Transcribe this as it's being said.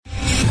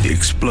the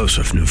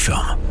explosive new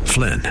film,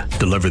 Flynn,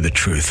 deliver the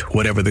truth,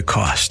 whatever the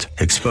cost.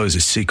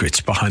 Exposes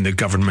secrets behind the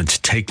government's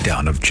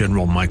takedown of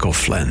General Michael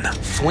Flynn.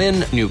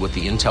 Flynn knew what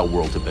the intel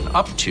world had been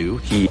up to.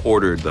 He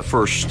ordered the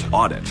first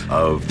audit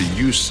of the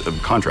use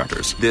of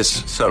contractors.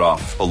 This set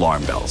off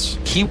alarm bells.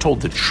 He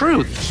told the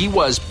truth. He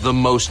was the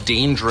most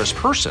dangerous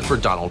person for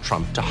Donald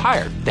Trump to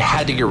hire. They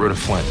had to get rid of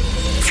Flynn.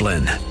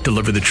 Flynn,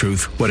 deliver the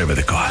truth, whatever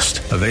the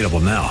cost. Available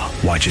now.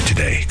 Watch it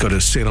today. Go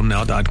to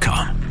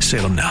salemnow.com.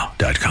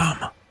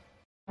 salemnow.com.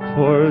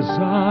 For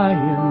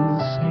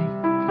Zion's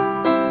sake,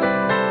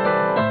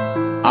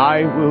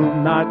 I will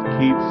not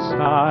keep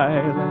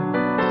silent.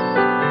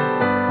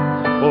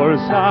 For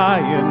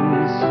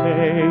Zion's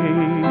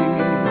sake,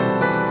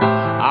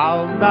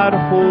 I'll not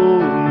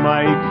hold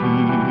my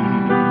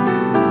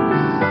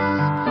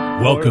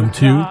peace. Welcome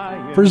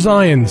to For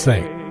Zion's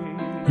Sake.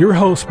 Your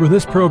hosts for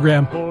this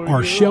program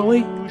are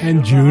Shelley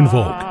and June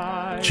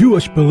Volk,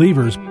 Jewish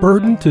believers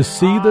burdened to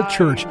see the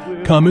church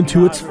come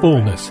into its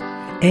fullness,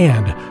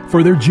 and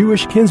for their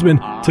Jewish kinsmen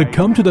to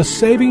come to the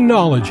saving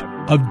knowledge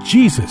of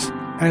Jesus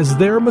as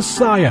their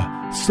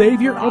Messiah,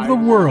 Savior of the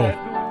world,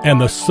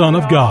 and the Son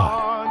of God.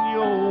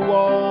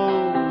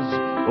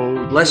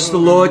 Bless the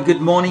Lord.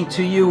 Good morning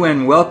to you,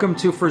 and welcome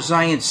to For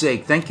Zion's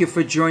Sake. Thank you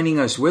for joining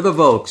us. We're the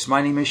Volks.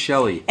 My name is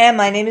Shelley. And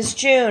my name is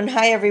June.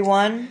 Hi,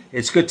 everyone.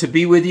 It's good to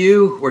be with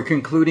you. We're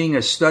concluding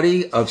a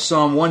study of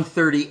Psalm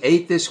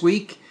 138 this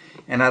week,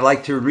 and I'd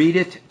like to read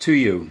it to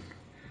you.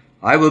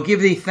 I will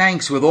give thee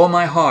thanks with all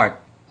my heart.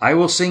 I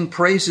will sing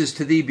praises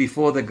to thee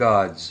before the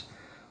gods.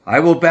 I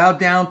will bow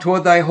down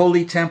toward thy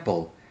holy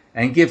temple,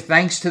 and give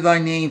thanks to thy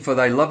name for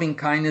thy loving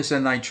kindness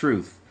and thy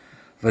truth.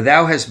 For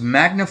thou hast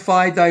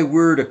magnified thy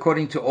word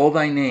according to all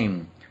thy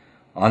name.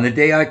 On the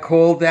day I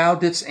called, thou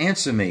didst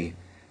answer me.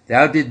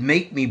 Thou didst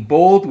make me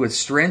bold with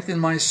strength in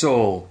my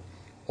soul.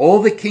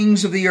 All the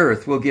kings of the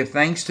earth will give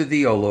thanks to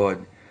thee, O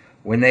Lord,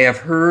 when they have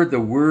heard the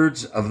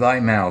words of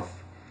thy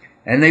mouth.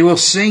 And they will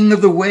sing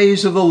of the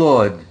ways of the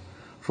Lord,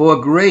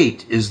 for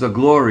great is the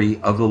glory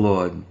of the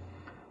Lord.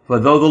 For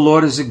though the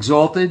Lord is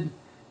exalted,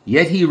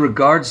 yet he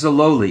regards the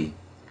lowly,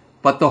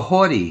 but the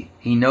haughty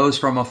he knows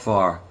from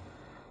afar.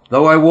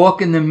 Though I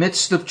walk in the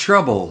midst of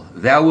trouble,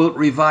 thou wilt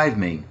revive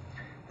me.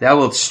 Thou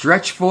wilt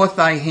stretch forth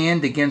thy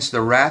hand against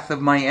the wrath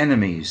of my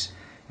enemies,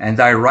 and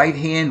thy right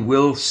hand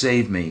will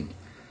save me.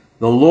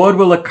 The Lord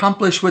will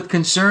accomplish what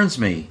concerns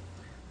me.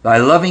 Thy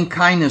loving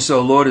kindness,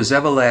 O Lord, is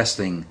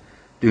everlasting.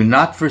 Do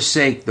not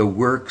forsake the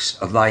works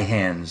of thy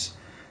hands.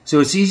 So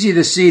it's easy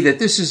to see that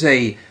this is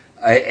a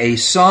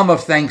psalm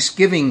of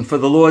thanksgiving for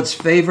the Lord's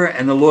favor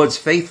and the Lord's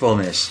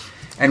faithfulness.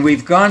 And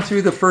we've gone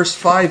through the first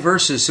 5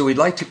 verses, so we'd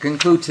like to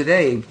conclude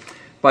today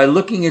by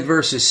looking at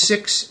verses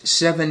 6,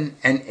 7,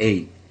 and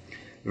 8.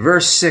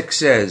 Verse 6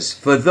 says,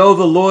 For though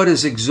the Lord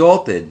is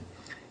exalted,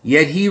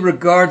 yet he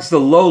regards the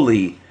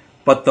lowly,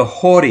 but the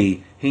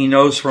haughty he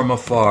knows from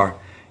afar.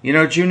 You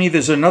know, Junie,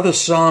 there's another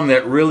psalm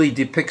that really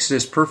depicts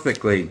this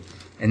perfectly,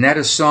 and that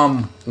is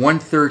Psalm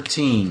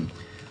 113.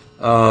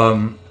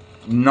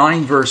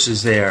 9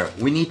 verses there.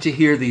 We need to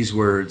hear these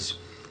words.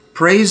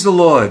 Praise the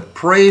Lord.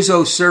 Praise,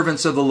 O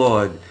servants of the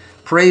Lord.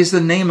 Praise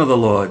the name of the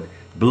Lord.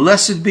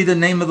 Blessed be the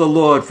name of the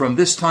Lord from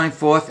this time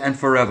forth and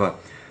forever.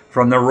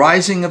 From the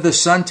rising of the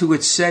sun to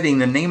its setting,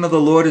 the name of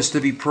the Lord is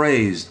to be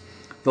praised.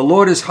 The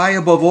Lord is high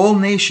above all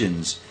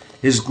nations.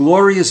 His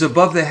glory is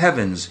above the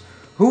heavens.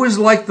 Who is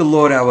like the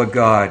Lord our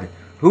God?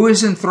 Who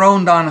is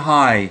enthroned on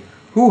high?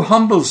 Who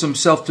humbles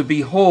himself to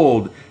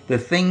behold the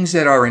things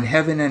that are in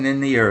heaven and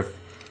in the earth?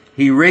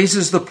 He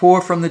raises the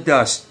poor from the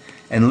dust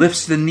and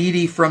lifts the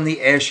needy from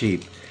the ash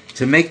heap,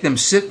 to make them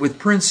sit with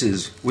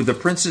princes, with the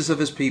princes of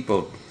his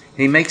people.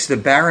 He makes the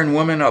barren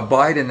woman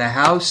abide in the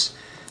house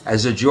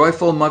as a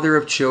joyful mother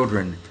of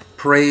children.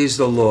 Praise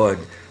the Lord.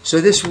 So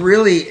this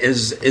really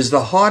is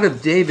the heart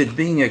of David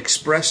being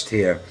expressed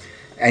here.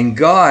 And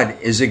God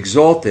is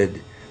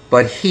exalted,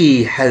 but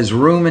he has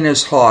room in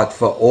his heart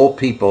for all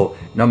people,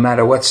 no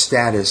matter what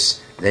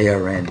status they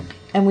are in.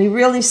 And we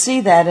really see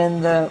that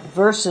in the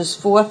verses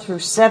 4 through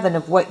 7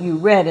 of what you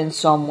read in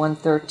Psalm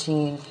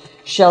 113,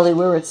 Shelley,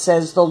 where it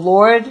says, The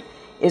Lord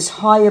is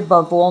high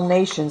above all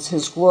nations.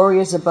 His glory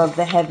is above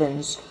the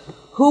heavens.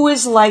 Who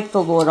is like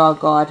the Lord our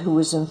God, who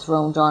is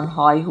enthroned on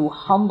high, who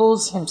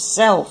humbles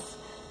himself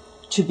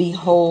to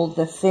behold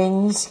the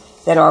things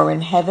that are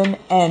in heaven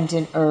and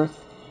in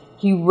earth?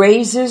 He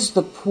raises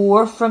the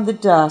poor from the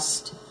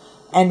dust,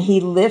 and he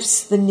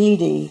lifts the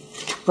needy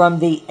from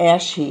the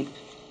ash heap,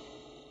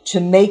 to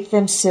make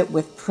them sit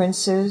with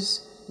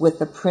princes, with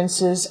the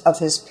princes of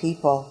his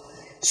people.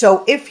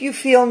 So if you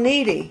feel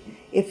needy,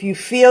 if you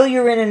feel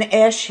you're in an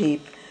ash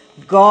heap,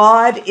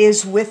 God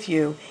is with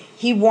you.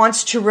 He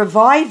wants to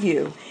revive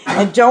you.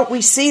 And don't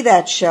we see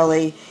that,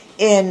 Shelley,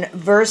 in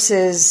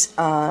verses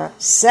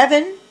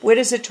 7? Where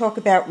does it talk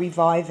about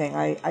reviving?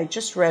 I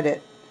just read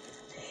it.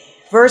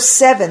 Verse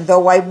 7,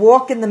 Though I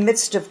walk in the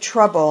midst of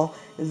trouble,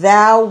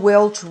 thou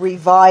wilt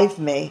revive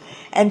me.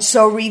 And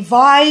so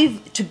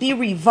to be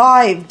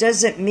revived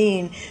doesn't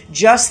mean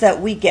just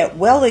that we get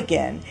well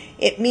again.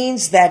 It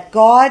means that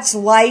God's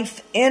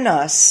life in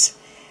us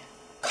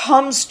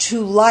comes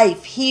to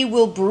life. He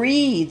will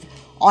breathe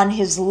on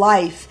his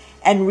life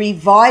and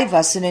revive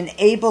us and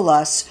enable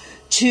us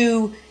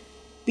to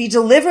be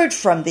delivered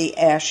from the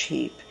ash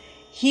heap.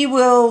 He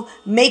will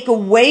make a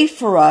way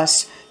for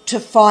us to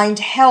find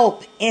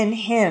help in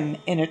him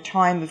in a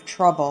time of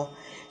trouble.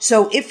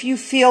 So if you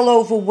feel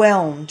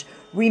overwhelmed,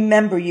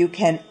 remember you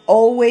can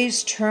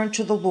always turn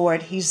to the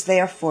Lord. He's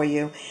there for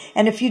you.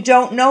 And if you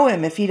don't know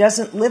him, if he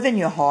doesn't live in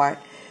your heart,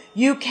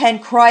 you can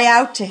cry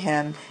out to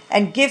him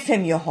and give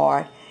him your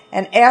heart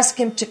and ask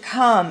him to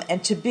come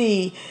and to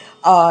be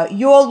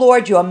your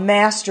Lord, your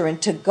master,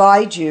 and to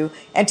guide you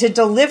and to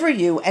deliver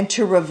you and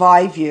to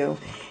revive you,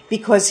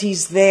 because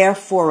he's there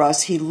for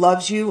us. He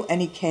loves you and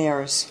he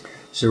cares.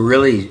 So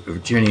really,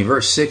 Junie,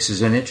 verse 6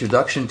 is an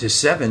introduction to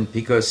 7,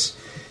 because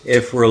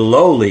if we're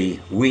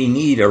lowly, we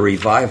need a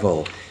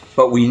revival.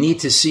 But we need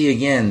to see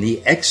again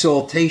the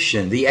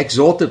exaltation, the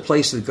exalted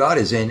place that God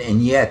is in,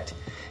 and yet,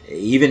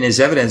 even as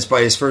evidenced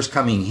by his first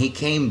coming, he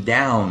came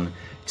down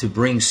to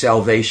bring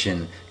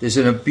salvation. There's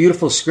a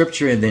beautiful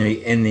scripture in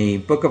the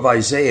book of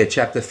Isaiah,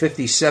 chapter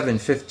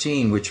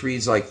 57:15, which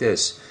reads like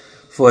this: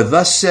 "For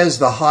thus says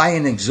the high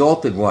and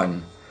exalted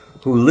one,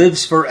 who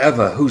lives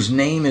forever, whose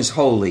name is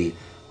holy.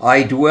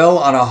 I dwell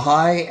on a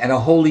high and a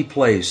holy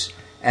place,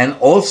 and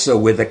also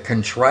with a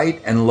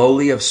contrite and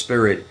lowly of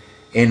spirit,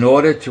 in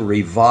order to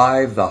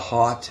revive the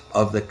heart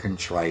of the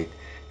contrite."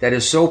 That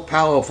is so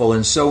powerful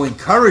and so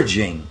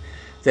encouraging,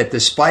 that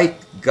despite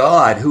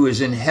God, who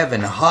is in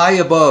heaven, high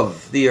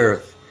above the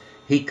earth,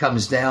 he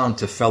comes down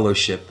to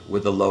fellowship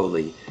with the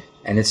lowly.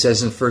 And it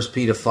says in 1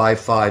 Peter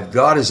 5:5,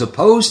 God is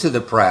opposed to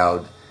the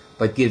proud,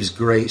 but gives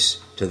grace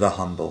to the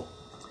humble.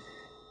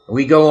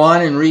 We go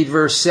on and read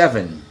verse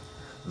 7.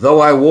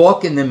 "Though I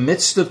walk in the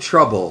midst of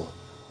trouble,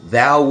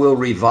 thou wilt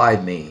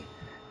revive me.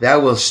 Thou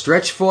wilt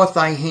stretch forth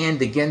thy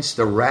hand against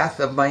the wrath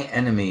of my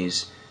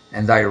enemies,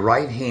 and thy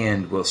right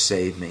hand will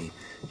save me."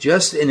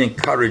 Just an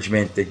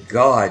encouragement that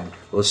God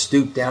will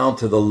stoop down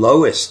to the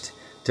lowest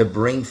to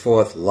bring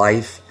forth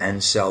life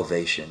and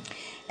salvation.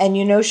 And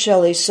you know,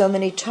 Shelley, so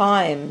many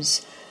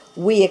times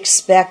we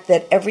expect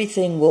that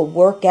everything will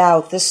work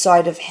out this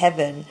side of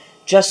heaven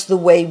just the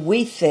way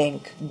we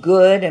think,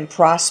 good and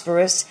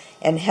prosperous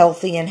and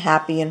healthy and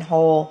happy and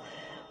whole.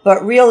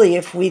 But really,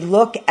 if we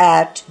look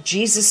at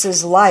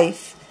Jesus'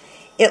 life,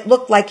 it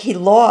looked like he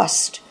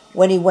lost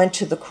when he went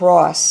to the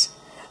cross.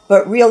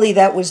 But really,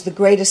 that was the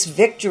greatest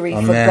victory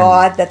for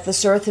God that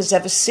this earth has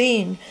ever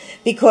seen,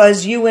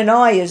 because you and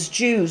I as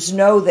Jews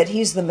know that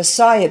he's the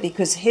Messiah,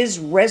 because his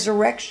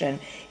resurrection,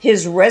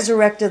 his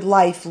resurrected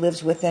life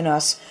lives within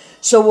us.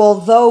 So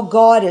although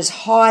God is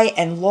high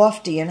and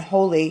lofty and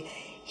holy,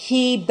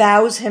 he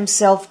bows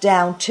himself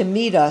down to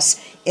meet us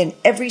in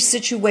every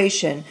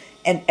situation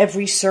and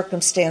every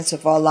circumstance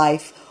of our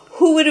life.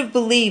 Who would have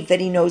believed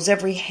that he knows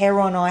every hair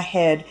on our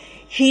head?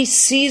 He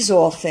sees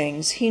all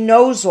things, he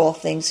knows all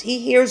things, he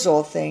hears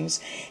all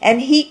things,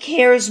 and he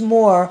cares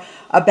more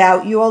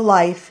about your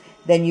life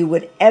than you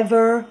would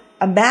ever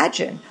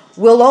imagine.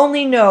 We'll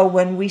only know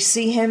when we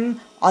see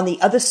him on the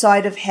other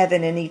side of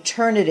heaven in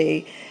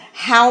eternity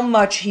how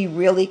much he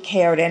really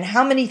cared and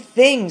how many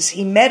things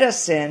he met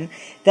us in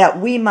that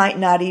we might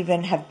not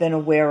even have been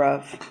aware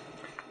of.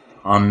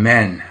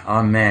 Amen.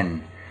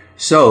 Amen.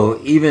 So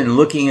even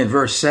looking at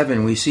verse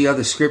 7, we see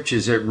other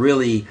scriptures that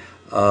really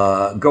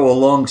go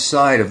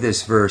alongside of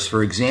this verse.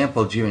 For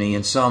example, Junie,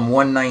 in Psalm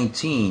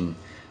 119,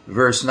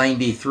 verse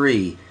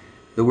 93,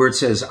 the word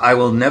says, "I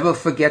will never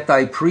forget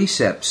thy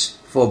precepts,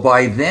 for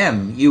by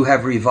them you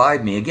have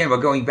revived me." Again, we're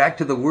going back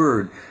to the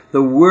word.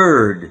 The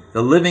word,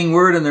 the living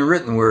word and the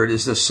written word,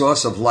 is the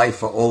source of life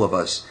for all of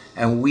us,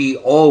 and we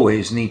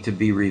always need to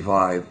be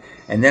revived.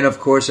 And then, of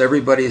course,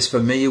 everybody is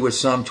familiar with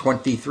Psalm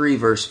 23,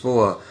 verse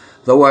 4.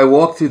 "Though I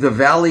walk through the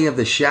valley of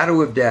the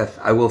shadow of death,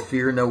 I will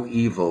fear no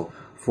evil,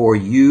 for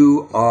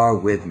you are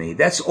with me."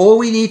 That's all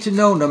we need to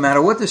know, no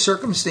matter what the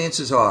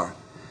circumstances are,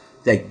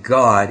 that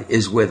God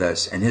is with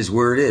us. And his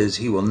word is,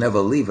 he will never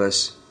leave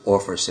us or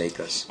forsake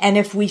us. And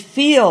if we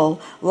feel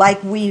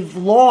like we've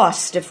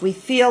lost, if we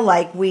feel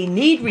like we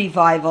need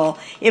revival,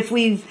 if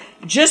we've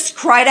just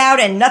cried out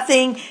and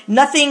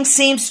nothing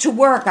seems to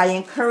work, I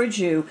encourage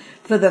you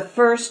for the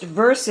first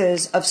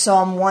verses of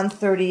Psalm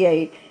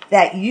 138,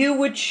 that you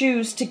would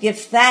choose to give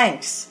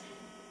thanks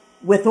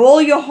with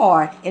all your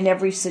heart in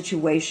every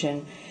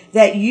situation,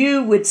 that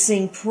you would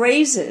sing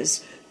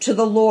praises to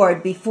the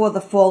Lord before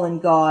the fallen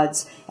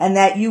gods, and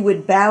that you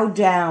would bow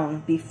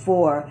down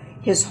before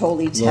his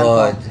holy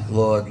temple.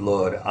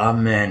 Lord.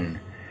 Amen.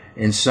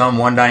 In Psalm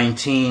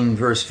 119,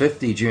 verse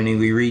 50, Junie,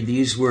 we read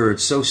these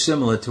words so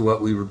similar to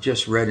what we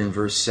just read in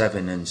verse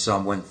 7 in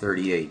Psalm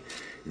 138.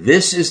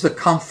 "This is the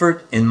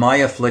comfort in my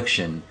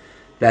affliction,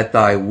 that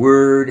thy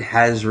word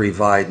has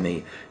revived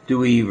me." Do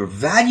we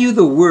value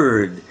the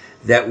word,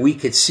 that we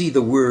could see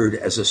the word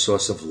as a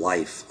source of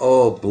life?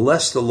 Oh,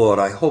 bless the Lord.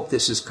 I hope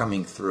this is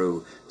coming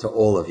through to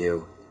all of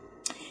you.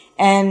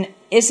 And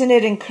isn't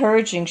it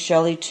encouraging,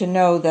 Shelley, to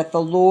know that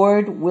the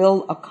Lord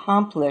will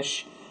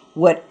accomplish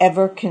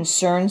whatever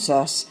concerns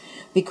us,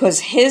 because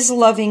his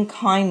loving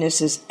kindness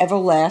is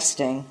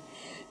everlasting.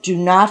 Do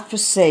not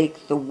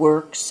forsake the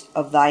works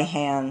of thy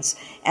hands.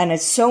 And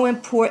it's so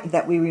important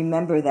that we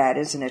remember that,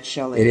 isn't it,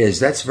 Shelley? It is.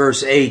 That's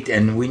verse 8,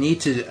 and we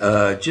need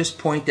to just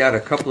point out a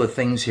couple of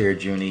things here,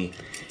 Junie.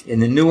 In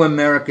the New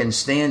American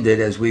Standard,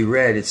 as we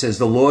read, it says,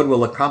 the Lord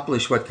will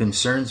accomplish what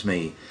concerns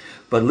me.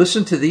 But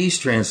listen to these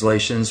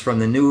translations from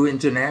the New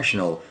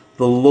International.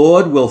 The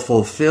Lord will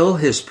fulfill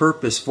his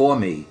purpose for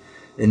me.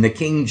 In the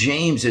King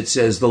James, it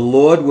says, the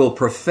Lord will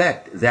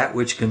perfect that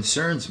which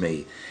concerns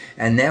me.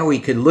 And now we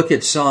can look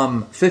at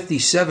Psalm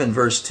 57,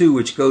 verse 2,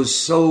 which goes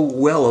so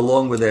well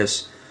along with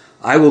this.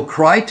 I will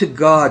cry to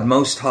God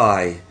Most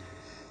High,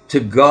 to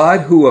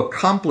God who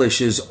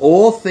accomplishes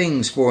all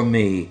things for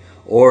me,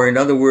 or in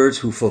other words,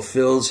 who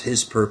fulfills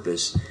his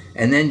purpose.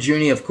 And then,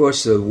 Junie, of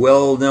course, the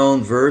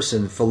well-known verse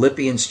in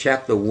Philippians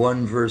chapter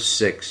 1, verse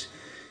 6.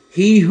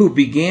 He who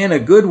began a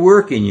good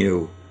work in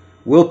you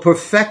will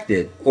perfect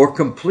it or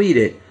complete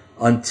it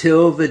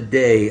until the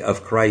day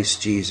of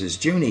Christ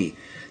Jesus. Junie,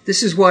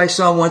 this is why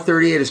Psalm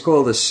 138 is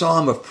called a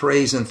psalm of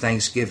praise and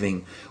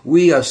thanksgiving.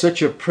 We are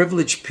such a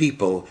privileged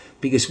people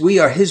because we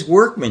are his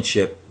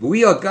workmanship.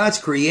 We are God's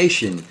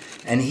creation,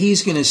 and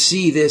he's going to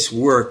see this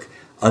work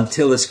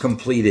until it's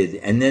completed,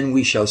 and then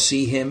we shall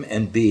see him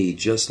and be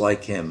just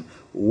like him.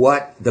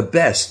 What the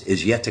best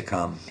is yet to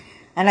come.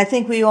 And I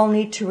think we all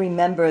need to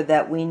remember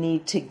that we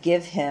need to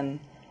give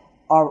him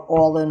our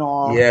all in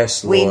all.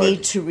 Yes, Lord. We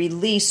need to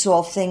release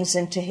all things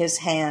into his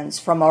hands,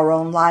 from our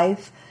own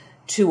life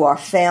to our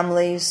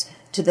families,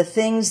 to the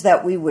things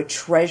that we would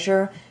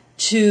treasure,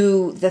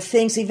 to the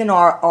things, even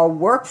our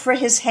work for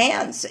his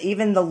hands,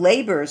 even the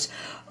labors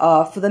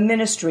for the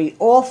ministry,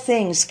 all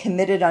things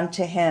committed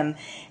unto him.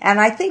 And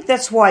I think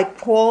that's why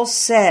Paul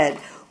said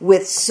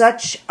with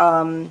such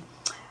a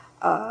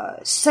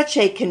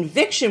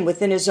conviction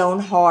within his own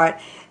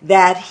heart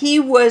that he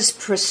was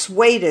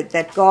persuaded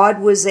that God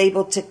was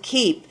able to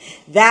keep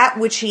that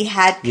which he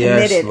had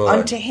committed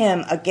unto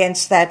him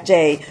against that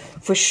day.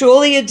 For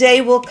surely a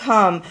day will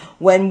come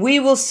when we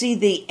will see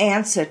the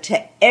answer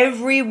to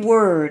every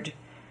word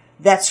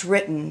that's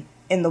written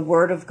in the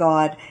Word of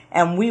God,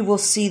 and we will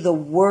see the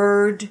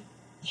Word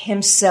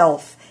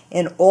himself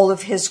in all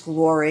of his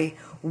glory.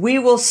 We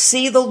will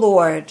see the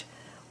Lord.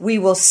 We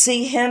will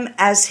see him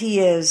as he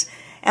is.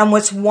 And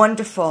what's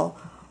wonderful,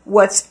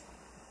 what's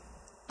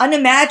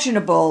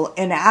unimaginable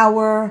in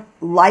our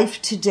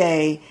life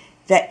today,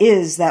 that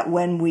is that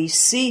when we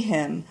see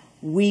him,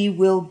 we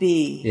will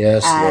be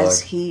as Lord.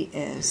 he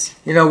is.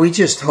 You know, we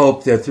just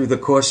hope that through the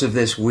course of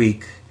this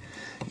week,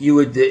 you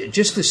would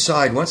just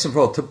decide once and for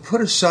all to put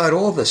aside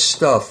all the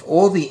stuff,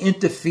 all the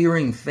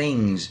interfering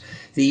things,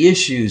 the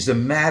issues, the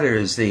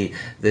matters, the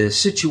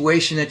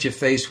situation that you're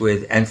faced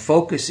with, and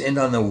focus in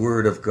on the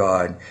Word of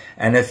God.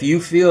 And if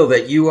you feel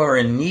that you are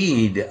in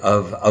need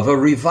of a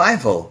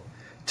revival,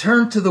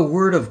 turn to the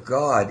Word of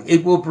God.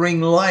 It will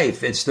bring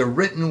life. It's the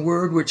written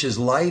Word which is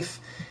life,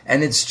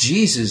 and it's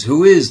Jesus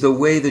who is the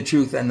way, the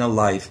truth, and the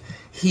life.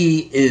 He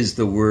is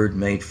the Word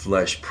made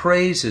flesh.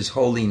 Praise his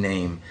holy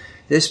name.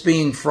 This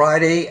being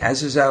Friday,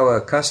 as is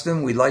our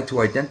custom, we'd like to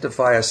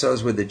identify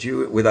ourselves with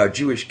our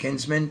Jewish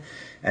kinsmen.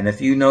 And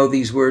if you know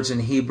these words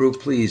in Hebrew,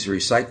 please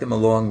recite them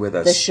along with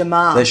us. The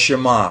Shema. The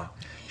Shema.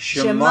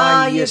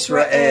 Shema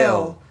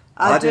Yisrael,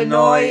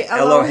 Adonai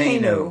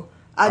Eloheinu,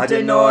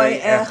 Adonai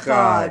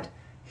Echad.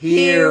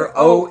 Hear,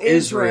 O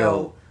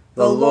Israel,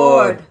 the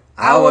Lord,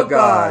 our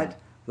God,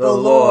 the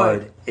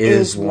Lord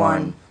is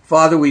one.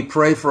 Father, we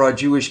pray for our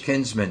Jewish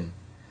kinsmen,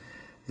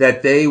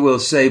 that they will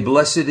say,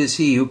 blessed is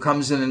he who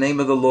comes in the name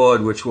of the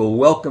Lord, which will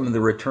welcome the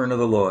return of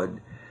the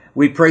Lord.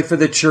 We pray for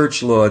the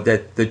church, Lord,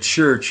 that the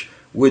church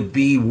would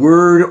be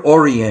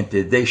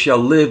word-oriented. They shall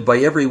live by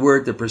every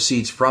word that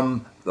proceeds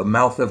from the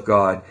mouth of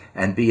God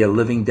and be a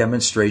living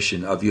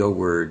demonstration of your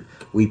word.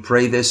 We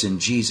pray this in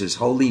Jesus'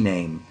 holy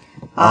name.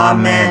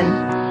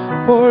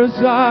 Amen. For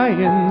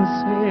Zion's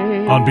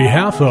sake. On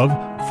behalf of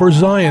For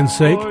Zion's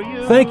Sake,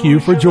 thank you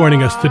for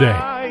joining us today.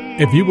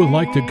 If you would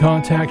like to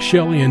contact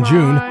Shelley and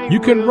June, you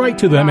can write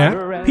to them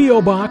at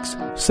P.O. Box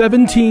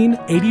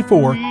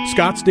 1784,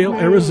 Scottsdale,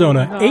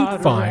 Arizona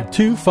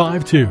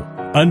 85252.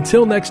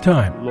 Until next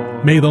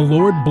time, may the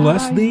Lord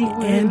bless thee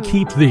and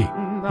keep thee.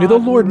 May the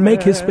Lord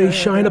make his face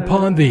shine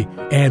upon thee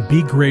and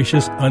be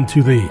gracious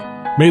unto thee.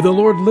 May the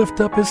Lord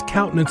lift up his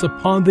countenance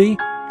upon thee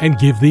and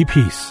give thee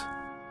peace.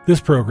 This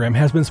program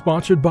has been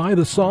sponsored by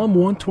the Psalm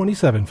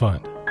 127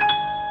 Fund.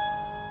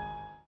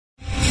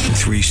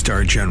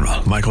 3-star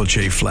General Michael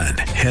J. Flynn,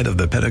 head of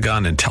the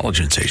Pentagon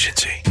Intelligence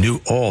Agency, knew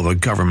all the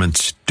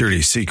government's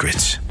dirty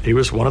secrets. He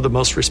was one of the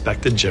most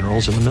respected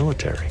generals in the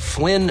military.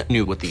 Flynn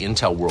knew what the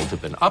intel world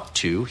had been up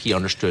to. He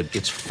understood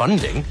its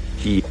funding.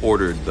 He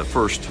ordered the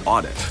first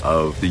audit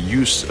of the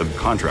use of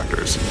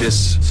contractors.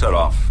 This set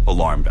off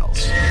alarm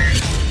bells.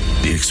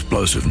 The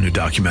explosive new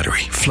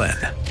documentary, Flynn,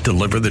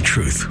 Deliver the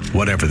truth,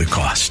 whatever the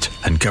cost.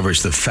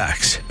 Uncovers the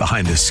facts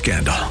behind the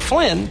scandal.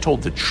 Flynn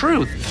told the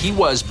truth. He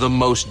was the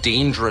most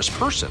dangerous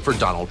person for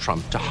Donald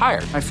Trump to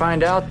hire. I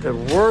find out the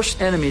worst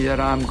enemy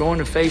that I'm going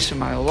to face in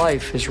my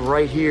life is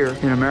right here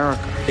in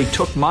America. They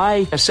took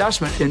my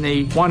assessment and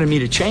they wanted me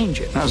to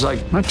change it. And I was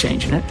like, I'm not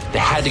changing it. They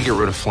had to get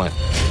rid of Flynn.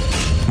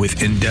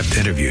 With in-depth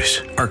interviews,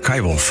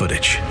 archival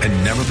footage,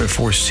 and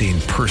never-before-seen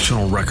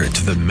personal records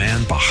of the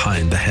man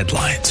behind the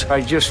headlines.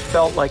 I just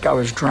felt like I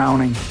was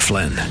drowning.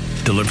 Flynn,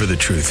 deliver the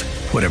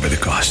truth, whatever the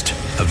cost.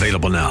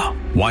 Available now.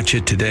 Watch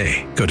it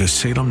today. Go to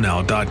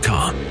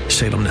salemnow.com.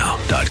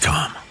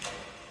 salemnow.com.